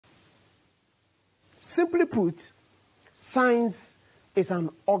Simply put, science is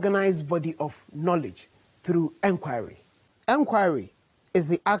an organized body of knowledge through enquiry. Enquiry is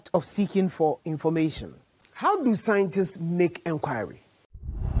the act of seeking for information. How do scientists make enquiry?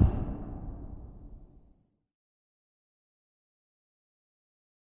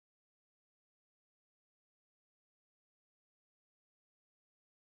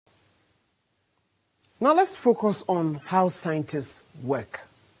 Now let's focus on how scientists work.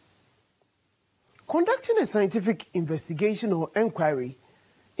 Conducting a scientific investigation or enquiry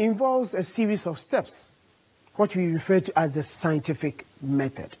involves a series of steps, what we refer to as the scientific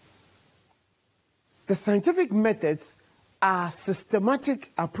method. The scientific methods are a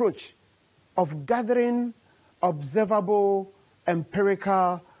systematic approach of gathering observable,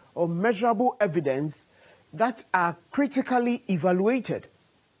 empirical, or measurable evidence that are critically evaluated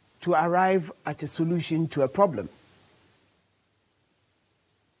to arrive at a solution to a problem.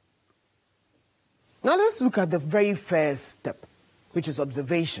 Now let's look at the very first step, which is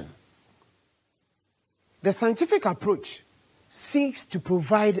observation. The scientific approach seeks to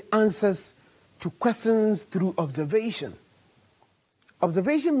provide answers to questions through observation.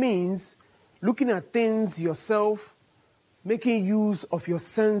 Observation means looking at things yourself, making use of your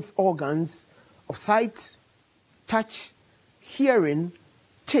sense organs of sight, touch, hearing,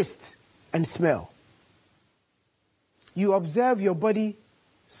 taste, and smell. You observe your body,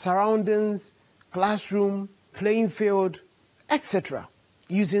 surroundings, classroom, playing field, etc.,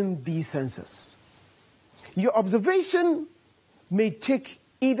 using these senses. Your observation may take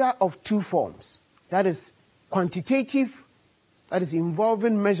either of two forms, that is quantitative, that is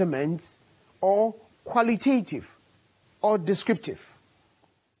involving measurements, or qualitative, or descriptive.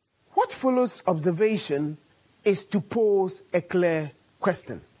 What follows observation is to pose a clear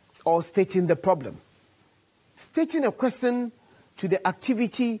question or stating the problem. Stating a question to the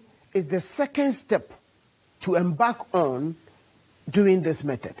activity is the second step to embark on doing this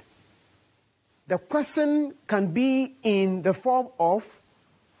method. The question can be in the form of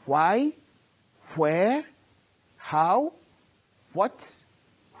why, where, how, what,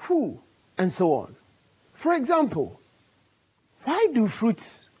 who, and so on. For example, why do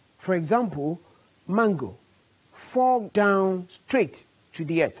fruits, for example, mango, fall down straight to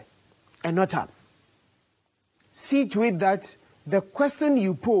the earth and not up? See to it that the question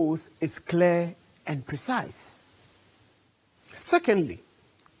you pose is clear and precise. Secondly,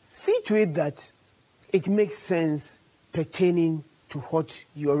 see to it that it makes sense pertaining to what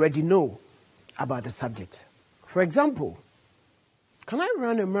you already know about the subject. For example, can I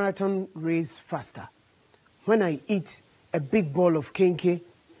run a marathon race faster when I eat a big bowl of kenkey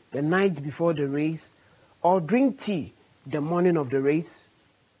the night before the race or drink tea the morning of the race?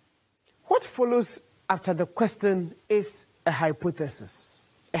 What follows after the question is a hypothesis.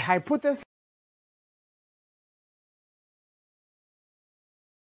 A hypothesis